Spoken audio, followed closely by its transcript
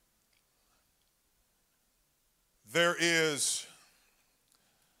There is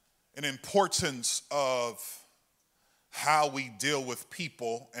an importance of how we deal with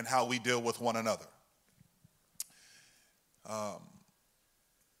people and how we deal with one another.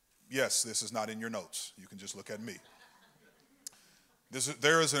 Yes, this is not in your notes. You can just look at me.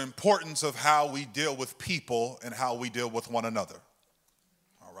 There is an importance of how we deal with people and how we deal with one another.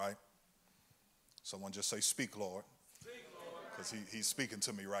 All right? Someone just say, "Speak, Lord," because he's speaking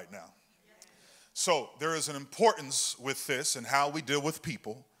to me right now. So there is an importance with this and how we deal with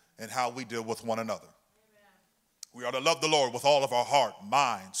people and how we deal with one another. We are to love the Lord with all of our heart,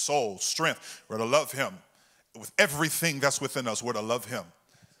 mind, soul, strength. We're to love him with everything that's within us. We're to love him.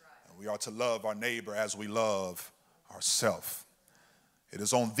 And we are to love our neighbor as we love ourselves. It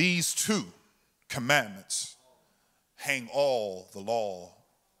is on these two commandments hang all the law,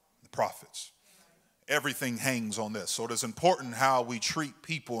 the prophets. Everything hangs on this. So it is important how we treat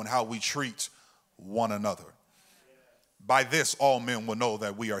people and how we treat one another. By this, all men will know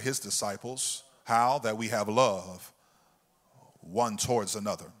that we are his disciples. How? That we have love one towards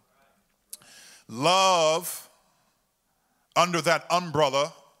another. Love, under that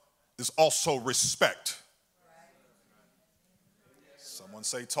umbrella, is also respect. Someone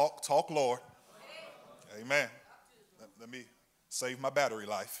say, talk, Lord. Amen. Let me save my battery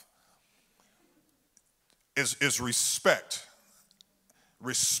life. Is respect.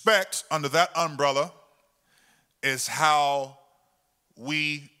 Respect under that umbrella is how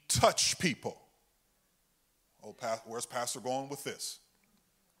we touch people. Oh, where's Pastor going with this?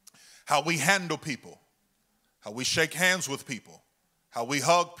 How we handle people, how we shake hands with people, how we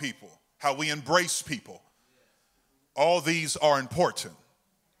hug people, how we embrace people. All these are important.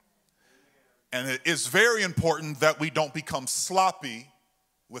 And it is very important that we don't become sloppy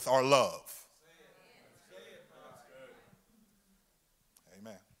with our love.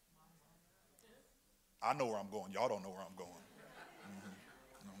 Amen. I know where I'm going. Y'all don't know where I'm going.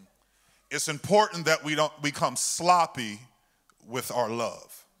 It's important that we don't become sloppy with our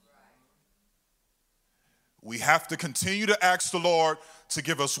love. We have to continue to ask the Lord to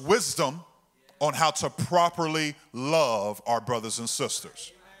give us wisdom on how to properly love our brothers and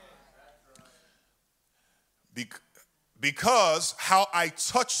sisters. Because how I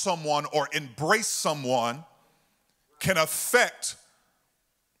touch someone or embrace someone can affect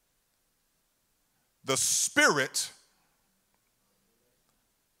the spirit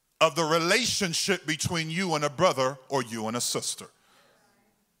of the relationship between you and a brother or you and a sister.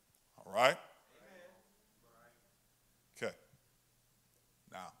 All right? Okay.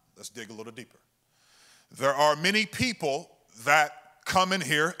 Now, let's dig a little deeper. There are many people that come in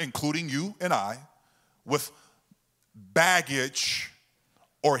here, including you and I, with baggage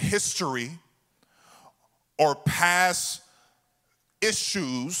or history or past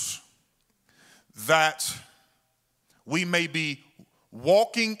issues that we may be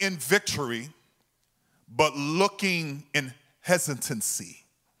walking in victory, but looking in hesitancy.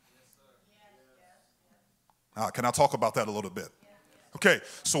 Can I talk about that a little bit? Okay,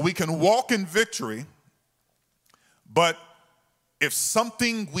 so we can walk in victory, but if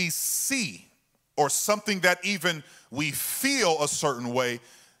something we see or something that even we feel a certain way,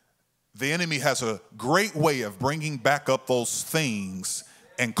 the enemy has a great way of bringing back up those things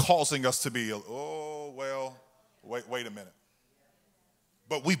and causing us to be, oh, well, wait a minute.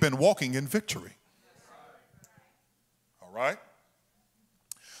 But we've been walking in victory. All right?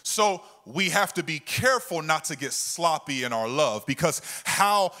 So we have to be careful not to get sloppy in our love, because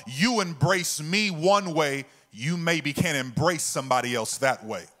how you embrace me one way, you maybe can't embrace somebody else that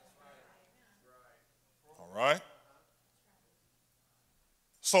way. All right?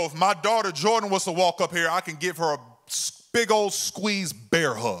 So if my daughter Jordan was to walk up here, I can give her a big old squeeze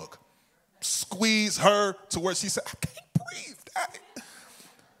bear hug. Squeeze her to where she said, I can't breathe, Daddy.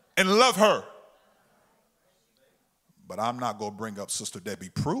 And love her. But I'm not going to bring up Sister Debbie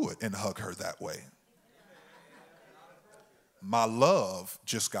Pruitt and hug her that way. My love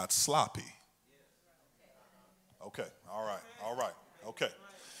just got sloppy. Okay, all right, okay.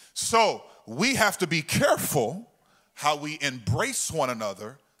 So we have to be careful how we embrace one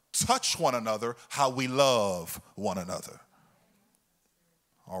another, touch one another, how we love one another.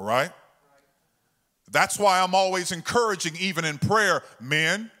 All right? That's why I'm always encouraging, even in prayer,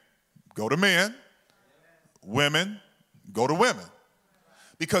 men, go to men, women, go to women.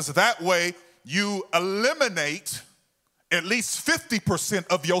 Because that way you eliminate at least 50%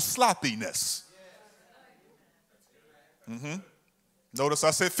 of your sloppiness. Notice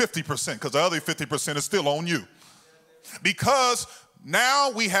I said 50% because the other 50% is still on you. Because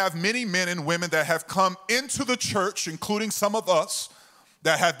now we have many men and women that have come into the church, including some of us,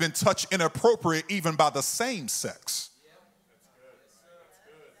 that have been touched inappropriate even by the same sex.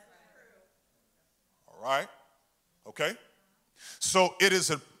 All right? Okay? So it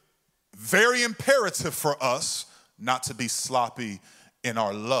is very imperative for us not to be sloppy in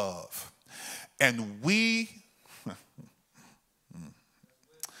our love. And we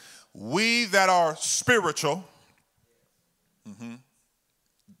that are spiritual,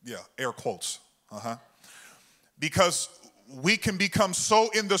 air quotes, because we can become so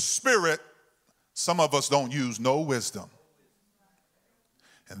in the spirit, some of us don't use no wisdom.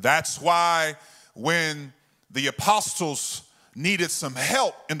 And that's why when the apostles needed some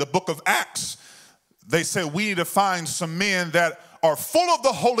help in the book of Acts, they said we need to find some men that are full of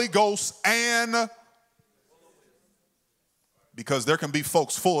the Holy Ghost, and because there can be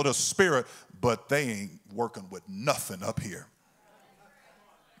folks full of the Spirit, but they ain't working with nothing up here.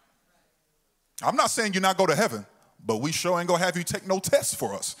 I'm not saying you're not go to heaven, but we sure ain't gonna have you take no tests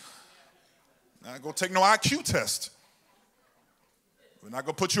for us. Not gonna take no IQ test. We're not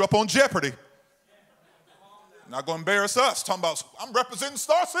gonna put you up on Jeopardy. Not gonna embarrass us. Talking about, I'm representing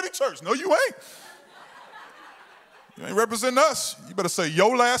Star City Church. No, you ain't. You ain't representing us. You better say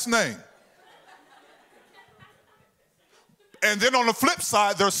your last name. And then on the flip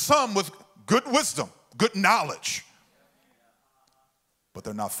side, there's some with good wisdom, good knowledge, but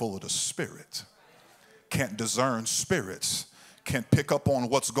they're not full of the Spirit. Can't discern spirits, can't pick up on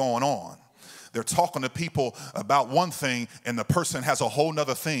what's going on. They're talking to people about one thing, and the person has a whole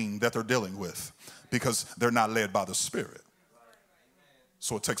nother thing that they're dealing with because they're not led by the Spirit.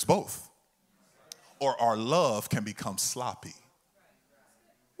 So it takes both. Or our love can become sloppy.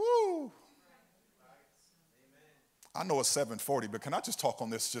 Woo. I know it's 7:40, but can I just talk on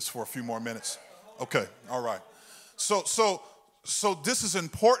this just for a few more minutes? Okay, all right. So this is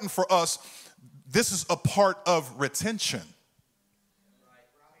important for us. This is a part of retention.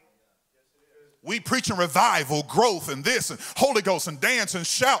 We preach in revival, growth, and this, and Holy Ghost, and dance, and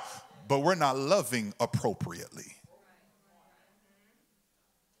shout, but we're not loving appropriately.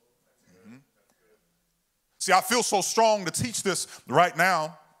 See, I feel so strong to teach this right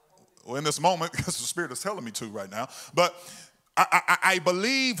now, or in this moment, because the Spirit is telling me to right now. But I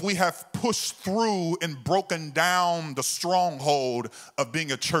believe we have pushed through and broken down the stronghold of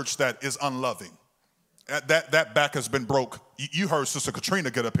being a church that is unloving. That back has been broke. You heard Sister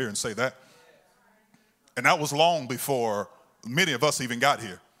Katrina get up here and say that. And that was long before many of us even got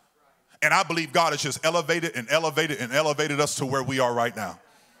here. And I believe God has just elevated and elevated and elevated us to where we are right now.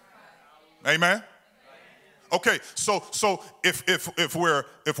 Amen? Okay, so if we're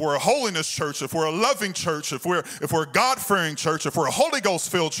a holiness church, if we're a loving church, if we're a God-fearing church, if we're a Holy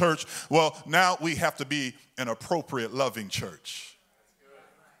Ghost-filled church, well, now we have to be an appropriate loving church.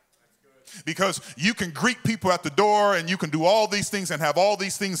 Because you can greet people at the door and you can do all these things and have all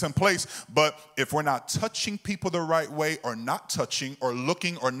these things in place, but if we're not touching people the right way, or not touching, or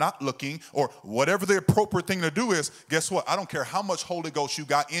looking or not looking, or whatever the appropriate thing to do is, guess what? I don't care how much Holy Ghost you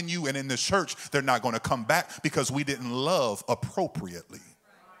got in you and in this church, they're not going to come back because we didn't love appropriately.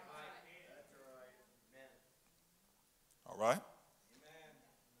 All right?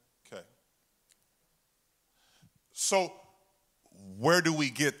 Okay. So, where do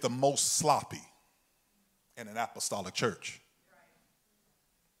we get the most sloppy in an apostolic church?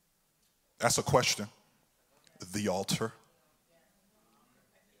 That's a question. The altar.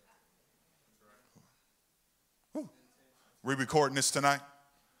 We recording this tonight?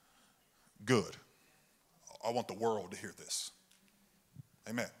 Good. I want the world to hear this.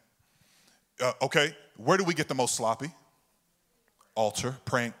 Amen. Okay, where do we get the most sloppy? Altar,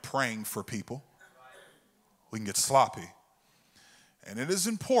 praying for people. We can get sloppy. And it is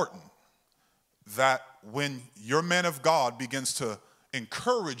important that when your man of God begins to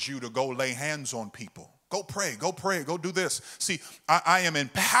encourage you to go lay hands on people, go pray, go do this. See, I am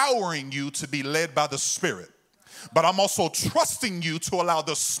empowering you to be led by the Spirit, but I'm also trusting you to allow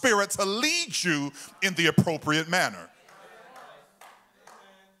the Spirit to lead you in the appropriate manner.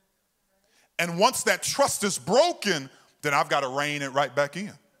 And once that trust is broken, then I've got to rein it right back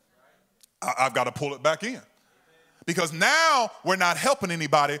in. I've got to pull it back in. Because now we're not helping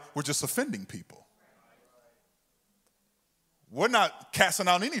anybody, we're just offending people. We're not casting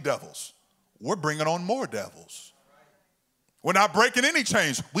out any devils. We're bringing on more devils. We're not breaking any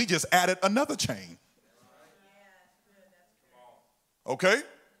chains. We just added another chain. Okay?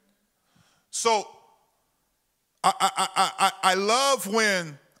 So I love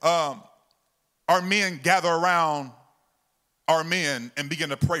when our men gather around our men and begin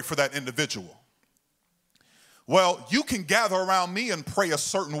to pray for that individual. Well, you can gather around me and pray a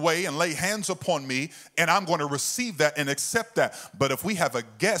certain way and lay hands upon me, and I'm going to receive that and accept that. But if we have a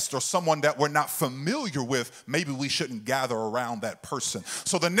guest or someone that we're not familiar with, maybe we shouldn't gather around that person.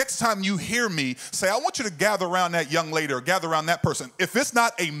 So the next time you hear me say, I want you to gather around that young lady or gather around that person, if it's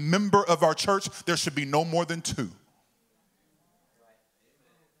not a member of our church, there should be no more than 2.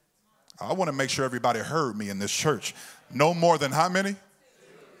 I want to make sure everybody heard me in this church. No more than how many?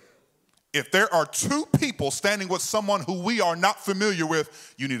 If there are 2 people standing with someone who we are not familiar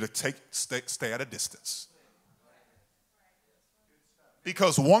with, you need to stay at a distance.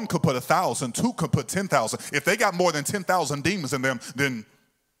 Because 1 could put 1,000, 2 could put 10,000. If they got more than 10,000 demons in them, then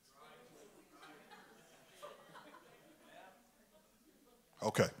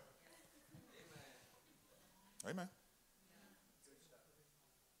okay. Amen.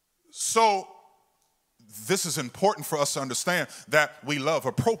 So this is important for us to understand that we love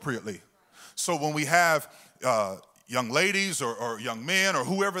appropriately. So when we have young ladies or young men or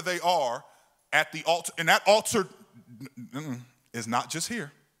whoever they are at the altar, and that altar is not just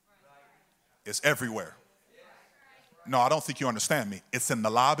here. It's everywhere. No, I don't think you understand me. It's in the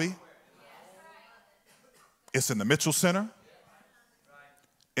lobby. It's in the Mitchell Center.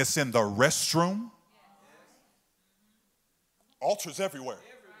 It's in the restroom. Altars everywhere.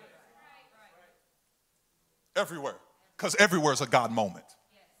 Everywhere. Because everywhere is a God moment.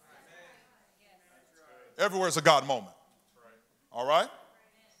 Everywhere is a God moment. All right?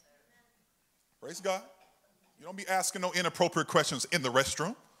 Praise God. You don't be asking no inappropriate questions in the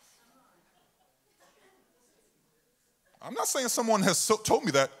restroom. I'm not saying someone has told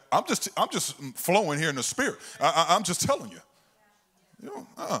me that. I'm just flowing here in the spirit. I'm just telling you.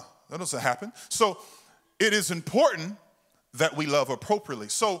 That doesn't happen. So it is important that we love appropriately.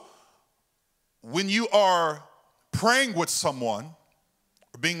 So when you are praying with someone,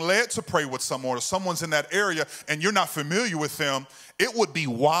 or being led to pray with someone, or someone's in that area and you're not familiar with them, it would be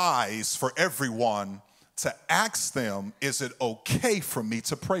wise for everyone to ask them, is it okay for me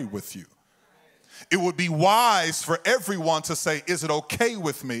to pray with you? It would be wise for everyone to say, is it okay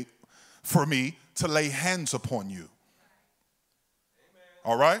with me, for me to lay hands upon you?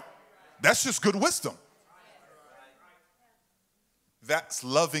 All right? That's just good wisdom. That's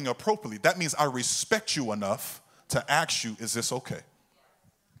loving appropriately. That means I respect you enough to ask you, is this okay?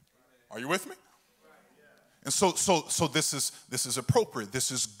 Are you with me? And so this is appropriate. This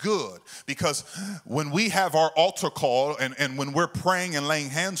is good. Because when we have our altar call and when we're praying and laying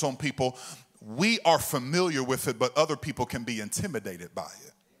hands on people, we are familiar with it, but other people can be intimidated by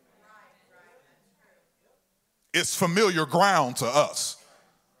it. It's familiar ground to us,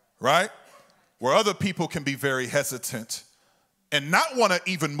 right? Where other people can be very hesitant and not want to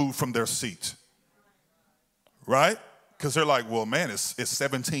even move from their seat, right? Because they're like, well, man, it's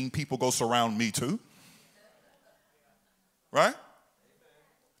 17 people go surround me too, right?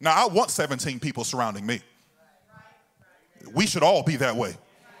 Now, I want 17 people surrounding me. We should all be that way.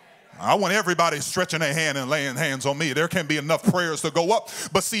 I want everybody stretching their hand and laying hands on me. There can be enough prayers to go up.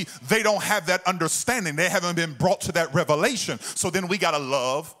 But see, they don't have that understanding. They haven't been brought to that revelation. So then we got to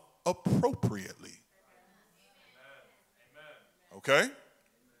love appropriately. Okay?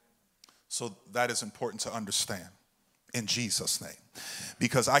 So that is important to understand in Jesus' name.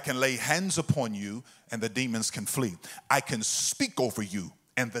 Because I can lay hands upon you and the demons can flee. I can speak over you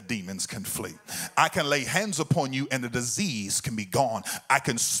and the demons can flee. I can lay hands upon you and the disease can be gone. I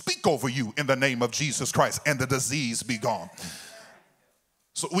can speak over you in the name of Jesus Christ and the disease be gone.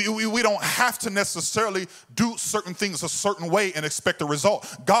 So we don't have to necessarily do certain things a certain way and expect a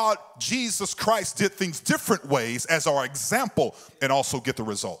result. God, Jesus Christ did things different ways as our example and also get the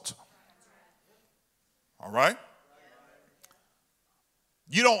result. All right?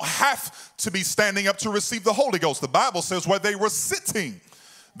 You don't have to be standing up to receive the Holy Ghost. The Bible says where they were sitting,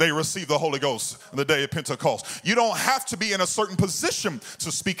 they received the Holy Ghost on the day of Pentecost. You don't have to be in a certain position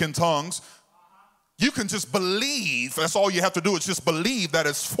to speak in tongues. You can just believe. That's all you have to do is just believe that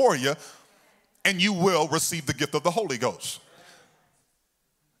it's for you, and you will receive the gift of the Holy Ghost.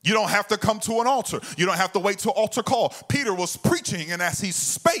 You don't have to come to an altar. You don't have to wait till altar call. Peter was preaching, and as he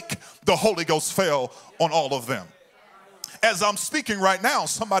spake, the Holy Ghost fell on all of them. As I'm speaking right now,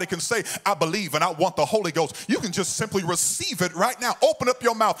 somebody can say, I believe and I want the Holy Ghost. You can just simply receive it right now. Open up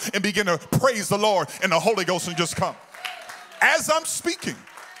your mouth and begin to praise the Lord, and the Holy Ghost will just come. As I'm speaking.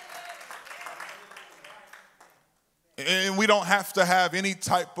 And we don't have to have any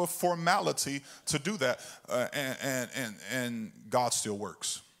type of formality to do that. And God still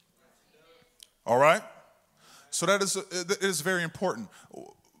works. All right? So that is very important.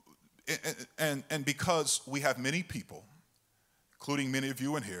 And because we have many people, including many of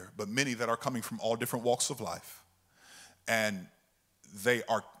you in here, but many that are coming from all different walks of life, and they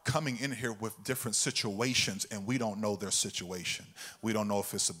are coming in here with different situations, and we don't know their situation. We don't know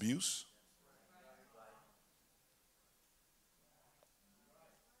if it's abuse.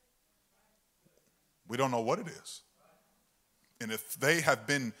 We don't know what it is. And if they have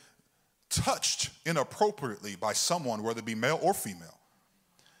been touched inappropriately by someone, whether it be male or female,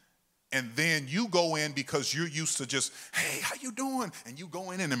 and then you go in because you're used to just, hey, how you doing? And you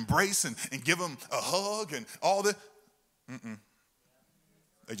go in and embrace and give them a hug and all that.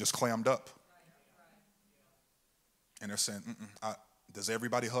 They just clammed up. And they're saying, does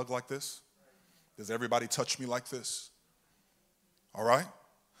everybody hug like this? Does everybody touch me like this? All right?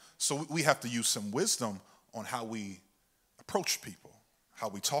 So we have to use some wisdom on how we approach people, how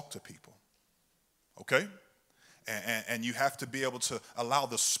we talk to people. Okay? And you have to be able to allow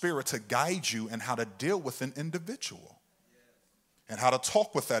the Spirit to guide you in how to deal with an individual and how to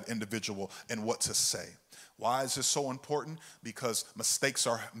talk with that individual and what to say. Why is this so important? Because mistakes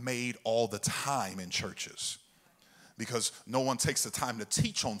are made all the time in churches. Because no one takes the time to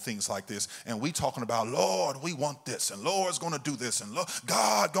teach on things like this. And we talking about, Lord, we want this, and Lord's going to do this, and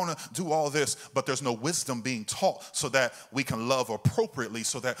God going to do all this. But there's no wisdom being taught so that we can love appropriately,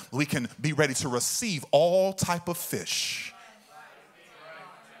 so that we can be ready to receive all type of fish.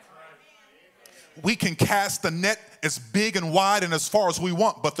 We can cast the net as big and wide and as far as we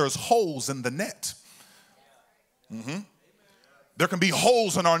want, but there's holes in the net. There can be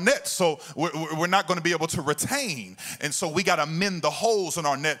holes in our net, so we're not going to be able to retain. And so we got to mend the holes in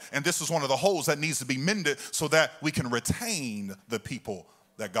our net, and this is one of the holes that needs to be mended so that we can retain the people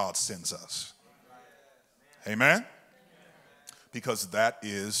that God sends us. Amen? Because that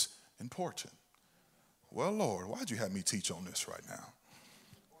is important. Well, Lord, why'd you have me teach on this right now?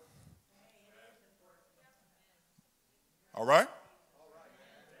 All right?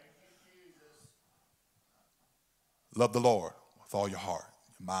 Love the Lord with all your heart,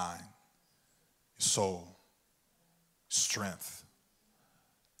 your mind, your soul, strength,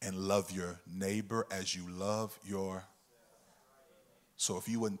 and love your neighbor as you love your. So if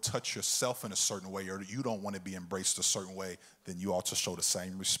you wouldn't touch yourself in a certain way, or you don't want to be embraced a certain way, then you ought to show the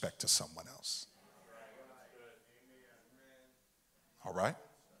same respect to someone else. All right?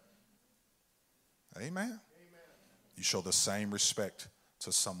 Amen. You show the same respect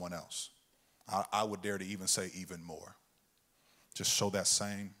to someone else. I would dare to even say even more. Just show that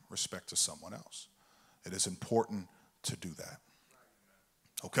same respect to someone else. It is important to do that.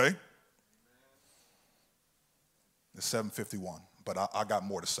 Okay? It's 7:51, but I got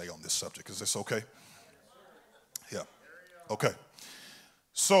more to say on this subject. Is this okay? Yeah. Okay.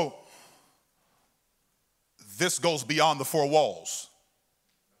 So this goes beyond the four walls.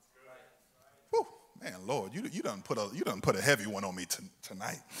 Whew, man, Lord, you done put a heavy one on me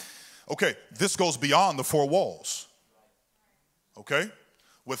tonight. Okay, this goes beyond the four walls. Okay?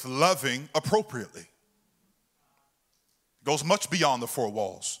 With loving appropriately. Goes much beyond the four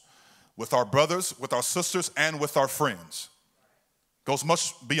walls. With our brothers, with our sisters, and with our friends. Goes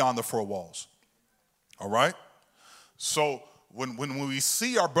much beyond the four walls. All right? So when we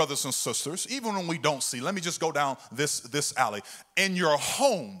see our brothers and sisters, even when we don't see, let me just go down this alley. In your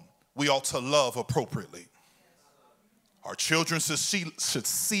home, we ought to love appropriately. Our children should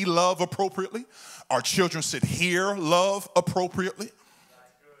see love appropriately. Our children should hear love appropriately.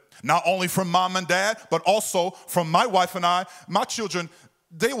 Not only from mom and dad, but also from my wife and I. My children,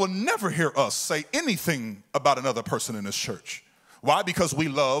 they will never hear us say anything about another person in this church. Why? Because we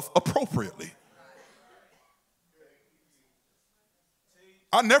love appropriately.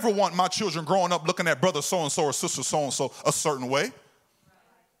 I never want my children growing up looking at brother so-and-so or sister so-and-so a certain way.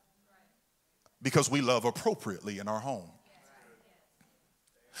 Because we love appropriately in our home.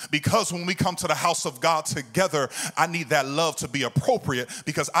 Because when we come to the house of God together, I need that love to be appropriate,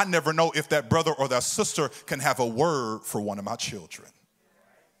 because I never know if that brother or that sister can have a word for one of my children.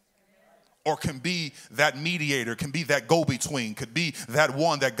 Or can be that mediator, can be that go-between, could be that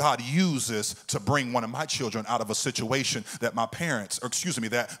one that God uses to bring one of my children out of a situation that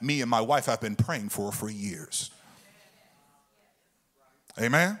that me and my wife have been praying for years.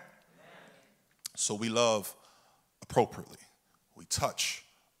 Amen? So we love appropriately. We touch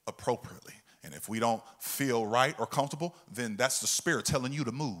appropriately. And if we don't feel right or comfortable, then that's the Spirit telling you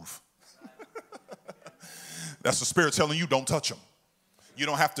to move. That's the Spirit telling you don't touch them. You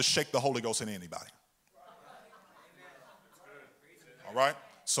don't have to shake the Holy Ghost in anybody. All right?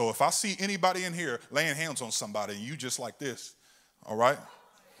 So if I see anybody in here laying hands on somebody and you just like this, all right,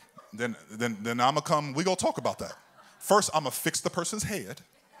 then I'm going to come, we're going to talk about that. First, I'm going to fix the person's head.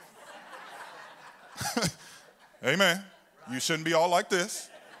 Amen. You shouldn't be all like this.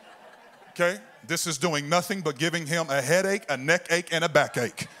 Okay? This is doing nothing but giving him a headache, a neck ache, and a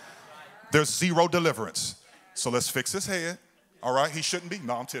backache. There's zero deliverance. So let's fix his head. All right? He shouldn't be.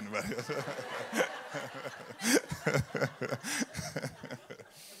 No, I'm telling you.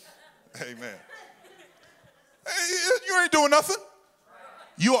 Amen. Hey, you ain't doing nothing.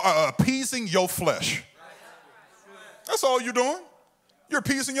 You are appeasing your flesh. That's all you're doing. You're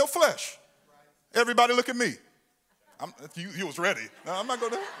appeasing your flesh. Everybody look at me. You was ready. No, I'm not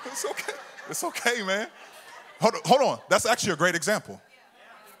going to. It's okay. It's okay, man. Hold on. That's actually a great example.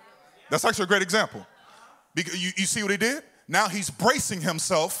 That's actually a great example. Because you see what he did? Now he's bracing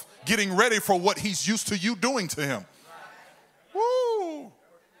himself, getting ready for what he's used to you doing to him. Woo!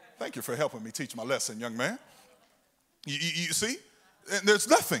 Thank you for helping me teach my lesson, young man. You see? And there's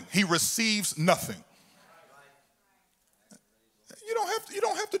nothing. He receives nothing. You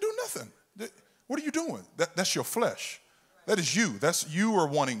don't have to do nothing. What are you doing? That's your flesh. That is you. You are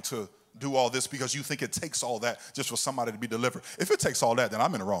wanting to do all this because you think it takes all that just for somebody to be delivered. If it takes all that, then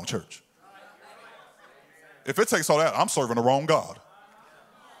I'm in the wrong church. If it takes all that, I'm serving the wrong God.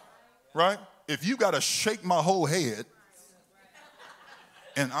 Right? If you got to shake my whole head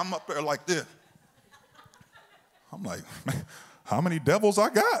and I'm up there like this, I'm like, man, how many devils I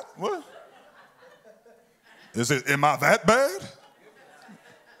got? What? Am I that bad?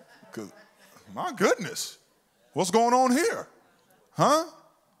 My goodness, what's going on here? Huh?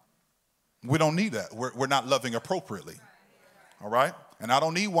 We don't need that. We're not loving appropriately. All right? And I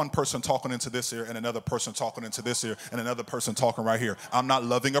don't need one person talking into this ear and another person talking into this ear and another person talking right here. I'm not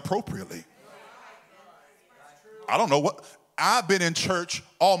loving appropriately. I don't know what. I've been in church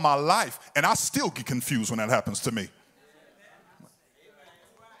all my life and I still get confused when that happens to me.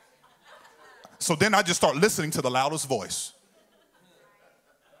 So then I just start listening to the loudest voice.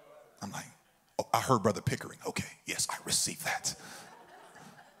 I'm like, oh, I heard Brother Pickering. Okay, yes, I received that.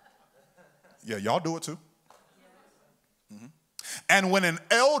 Yeah, y'all do it too. Mm-hmm. And when an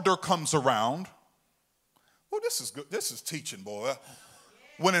elder comes around, well, this is good. This is teaching, boy.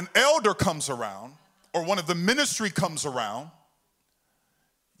 When an elder comes around or one of the ministry comes around,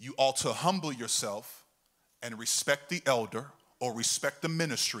 you ought to humble yourself and respect the elder or respect the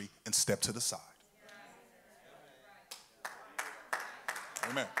ministry and step to the side.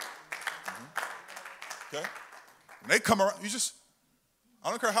 Amen. Mm-hmm. Okay? When they come around, I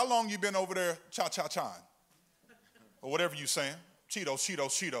don't care how long you've been over there cha-cha-chaing or whatever you're saying.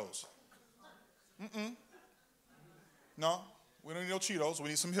 Cheetos. No, we don't need no Cheetos. We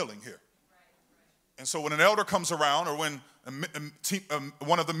need some healing here. And so when an elder comes around or when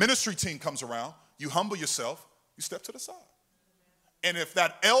one of the ministry team comes around, you humble yourself, you step to the side. And if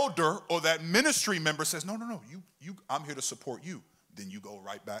that elder or that ministry member says, no, I'm here to support you, then you go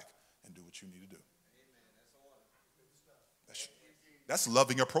right back and do what you need to do. That's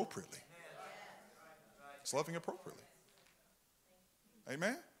loving appropriately. It's loving appropriately.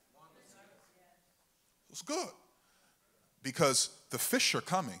 Amen? It's good. Because the fish are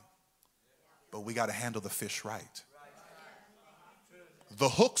coming, but we got to handle the fish right. The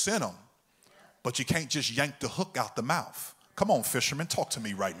hook's in them, but you can't just yank the hook out the mouth. Come on, fishermen, talk to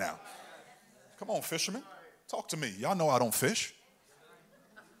me right now. Come on, fishermen, talk to me. Y'all know I don't fish.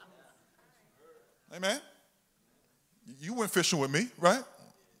 Amen? You went fishing with me, right?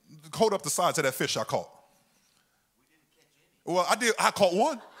 Hold up the sides of that fish I caught. Well, I did. I caught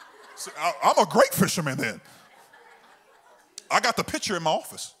one. So I'm a great fisherman then. I got the picture in my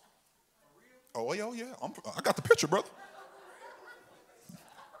office. Oh, yeah. I got the picture, brother.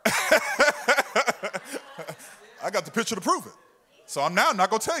 I got the picture to prove it. So I'm now not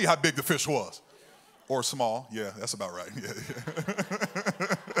going to tell you how big the fish was. Or small. Yeah, that's about right. Yeah.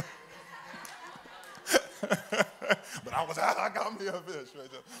 But I got me a fish right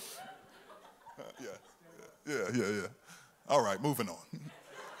there. Yeah. All right, moving on.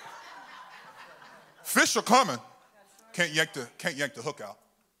 Fish are coming. Can't yank the hook out.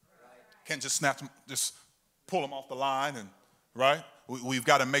 Can't just just pull them off the line and right. We've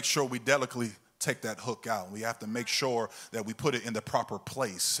got to make sure we delicately take that hook out. We have to make sure that we put it in the proper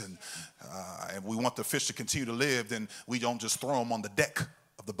place. And if we want the fish to continue to live, then we don't just throw them on the deck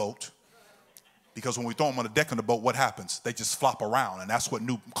of the boat. Because when we throw them on the deck of the boat, what happens? They just flop around. And that's what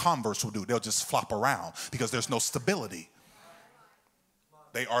new converts will do. They'll just flop around because there's no stability.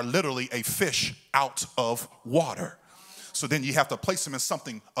 They are literally a fish out of water. So then you have to place them in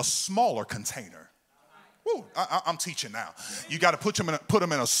a smaller container. Woo, I'm teaching now. You got to put them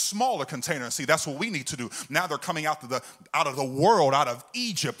in a smaller container. And see, that's what we need to do. Now they're coming out of the world, out of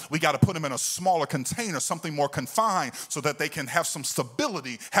Egypt. We got to put them in a smaller container, something more confined, so that they can have some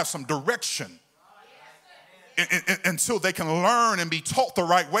stability, have some direction until they can learn and be taught the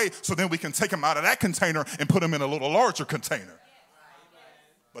right way, so then we can take them out of that container and put them in a little larger container.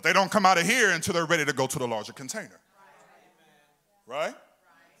 But they don't come out of here until they're ready to go to the larger container. Right?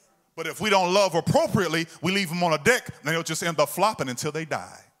 But if we don't love appropriately, we leave them on a deck, and they'll just end up flopping until they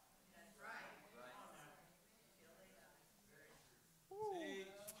die.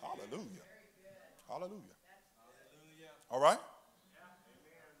 Hallelujah. Hallelujah. All right?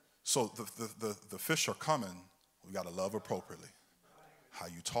 So the fish are coming. We got to love appropriately. How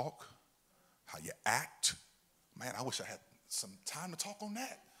you talk, how you act. Man, I wish I had some time to talk on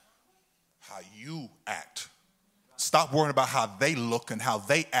that. How you act. Stop worrying about how they look and how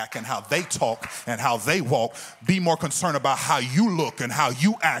they act and how they talk and how they walk. Be more concerned about how you look and how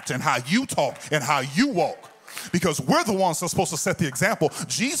you act and how you talk and how you walk. Because we're the ones that's supposed to set the example.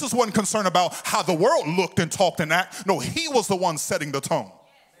 Jesus wasn't concerned about how the world looked and talked and acted. No, he was the one setting the tone.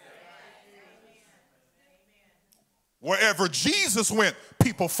 Wherever Jesus went,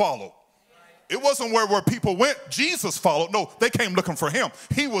 people followed. It wasn't where people went, Jesus followed. No, they came looking for him.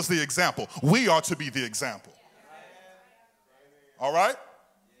 He was the example. We are to be the example. All right?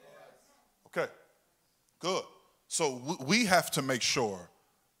 Okay, good. So we have to make sure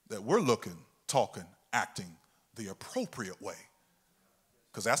that we're looking, talking, acting the appropriate way.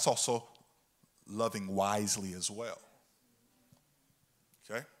 Because that's also loving wisely as well.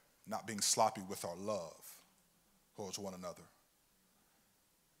 Okay? Not being sloppy with our love towards one another.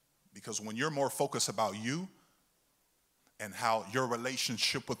 Because when you're more focused about you and how your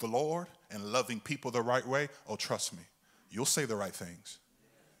relationship with the Lord and loving people the right way, oh, trust me, you'll say the right things.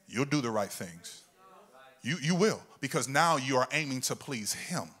 You'll do the right things. You will, because now you are aiming to please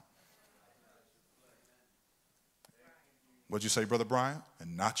him. What'd you say, Brother Brian?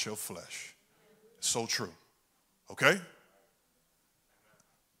 And not your flesh. So true. Okay?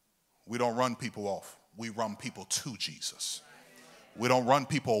 We don't run people off. We run people to Jesus. We don't run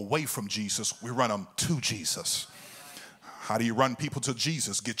people away from Jesus. We run them to Jesus. How do you run people to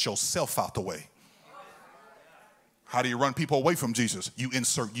Jesus? Get yourself out the way. How do you run people away from Jesus? You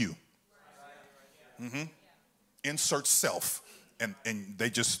insert you. Insert self, and they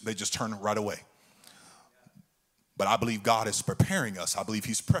just turn right away. But I believe God is preparing us. I believe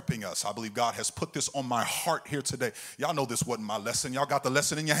he's prepping us. I believe God has put this on my heart here today. Y'all know this wasn't my lesson. Y'all got the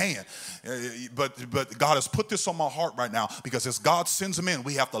lesson in your hand. But God has put this on my heart right now, because as God sends them in,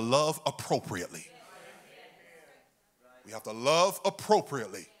 we have to love appropriately. We have to love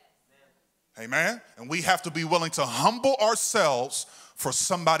appropriately. Amen? And we have to be willing to humble ourselves for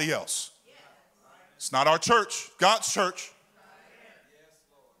somebody else. It's not our church, God's church.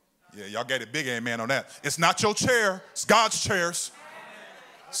 Yeah, y'all get a big amen on that. It's not your chair, it's God's chairs.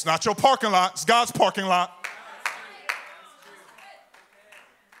 It's not your parking lot, it's God's parking lot.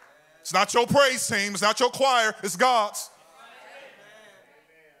 It's not your praise team, it's not your choir, it's God's.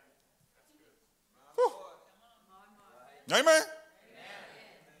 Whew. Amen.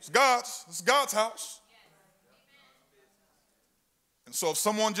 It's God's house. And so if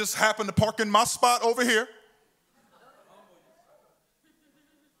someone just happened to park in my spot over here,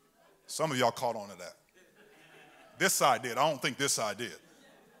 some of y'all caught on to that. This side did. I don't think this side did.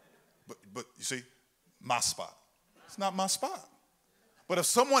 But you see, my spot. It's not my spot. But if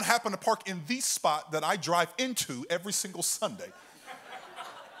someone happened to park in the spot that I drive into every single Sunday,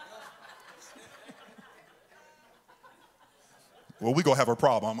 well, we gonna have a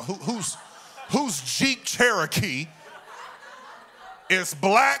problem. Whose Jeep Cherokee is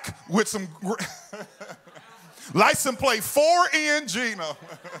black with some license plate 4NG?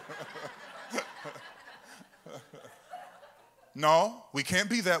 No, we can't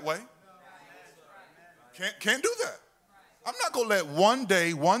be that way. Can't do that. I'm not going to let one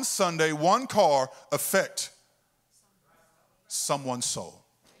day, one Sunday, one car affect someone's soul.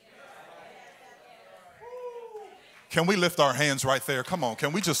 Can we lift our hands right there? Come on,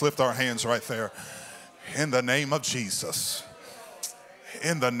 can we just lift our hands right there? In the name of Jesus.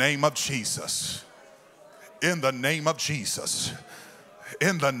 In the name of Jesus. In the name of Jesus.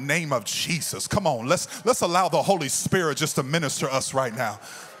 In the name of Jesus. Come on, let's allow the Holy Spirit just to minister us right now.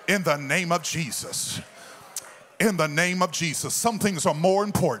 In the name of Jesus. In the name of Jesus. Some things are more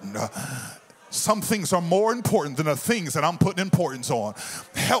important. Some things are more important than the things that I'm putting importance on.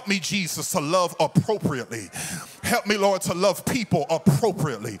 Help me, Jesus, to love appropriately. Help me, Lord, to love people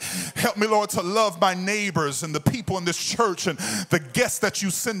appropriately. Help me, Lord, to love my neighbors and the people in this church and the guests that you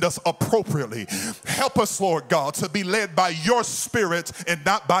send us appropriately. Help us, Lord God, to be led by your spirit and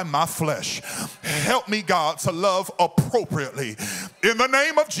not by my flesh. Help me, God, to love appropriately. In the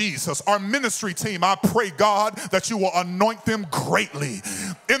name of Jesus, our ministry team, I pray, God, that you will anoint them greatly.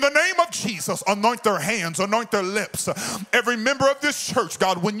 In the name of Jesus, anoint their hands, anoint their lips. Every member of this church,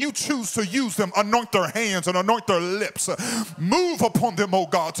 God, when you choose to use them, anoint their hands and anoint their lips. Move upon them, oh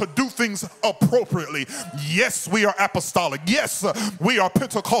God, to do things appropriately. Yes, we are apostolic. Yes, we are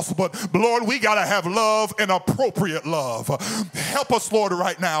Pentecostal, but Lord, we got to have love and appropriate love. Help us, Lord,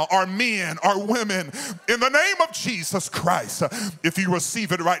 right now, our men, our women, in the name of Jesus Christ. If you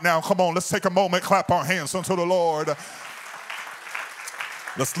receive it right now, come on, let's take a moment, clap our hands unto the Lord.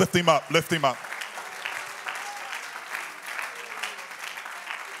 Let's lift him up, lift him up.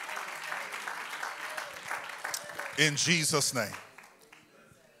 In Jesus' name.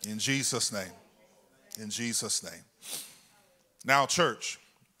 In Jesus' name. In Jesus' name. Now, church,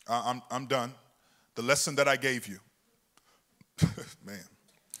 I'm done. The lesson that I gave you, man,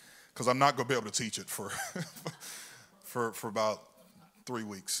 because I'm not going to be able to teach it for about 3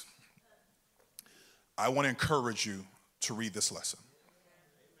 weeks. I want to encourage you to read this lesson.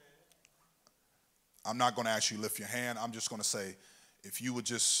 I'm not going to ask you to lift your hand. I'm just going to say, if you would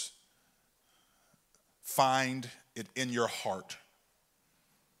just find it in your heart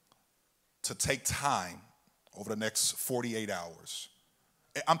to take time over the next 48 hours.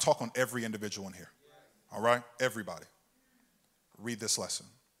 I'm talking every individual in here. All right? Everybody. Read this lesson.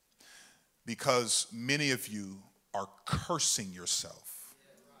 Because many of you are cursing yourself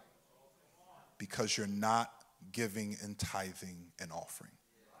because you're not giving and tithing and offering.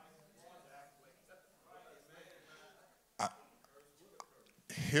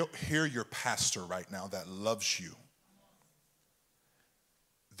 Hear your pastor right now that loves you.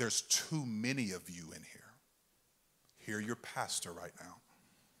 There's too many of you in here. Hear your pastor right now.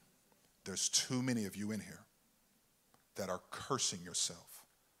 There's too many of you in here that are cursing yourself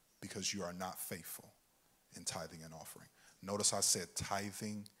because you are not faithful in tithing and offering. Notice I said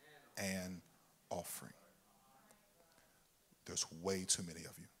tithing and offering. There's way too many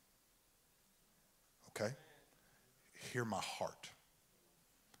of you. Okay? Hear my heart.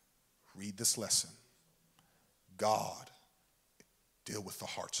 Read this lesson. God, deal with the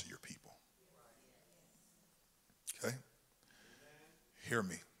hearts of your people. Okay? Hear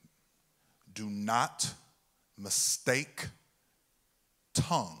me. Do not mistake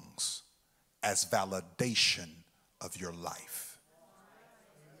tongues as validation of your life.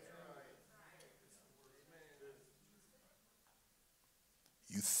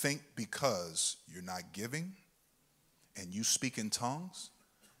 You think because you're not giving and you speak in tongues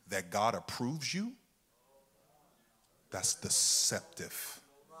that God approves you? That's deceptive.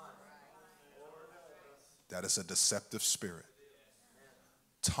 That is a deceptive spirit.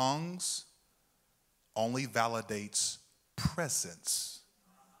 Tongues only validates presence,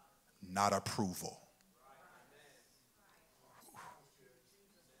 not approval.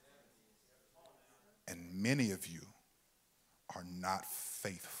 And many of you are not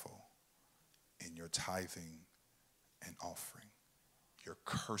faithful in your tithing and offering. You're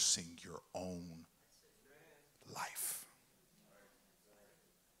cursing your own life.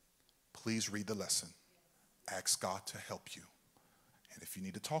 Please read the lesson. Ask God to help you. And if you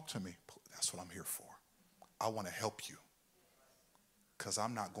need to talk to me, that's what I'm here for. I want to help you because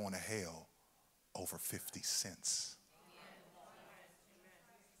I'm not going to hell over 50 cents.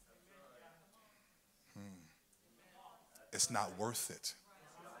 It's not worth it.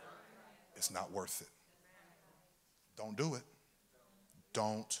 It's not worth it. Don't do it.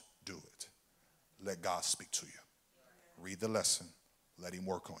 Don't do it. Let God speak to you. Read the lesson. Let him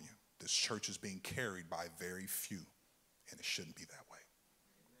work on you. This church is being carried by very few, and it shouldn't be that way.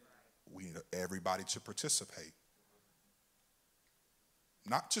 We need everybody to participate.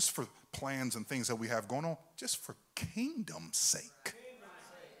 Not just for plans and things that we have going on, just for kingdom's sake.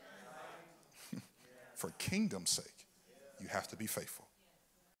 For kingdom's sake, you have to be faithful.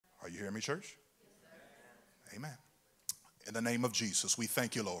 Are you hearing me, church? Amen. In the name of Jesus, we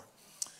thank you, Lord.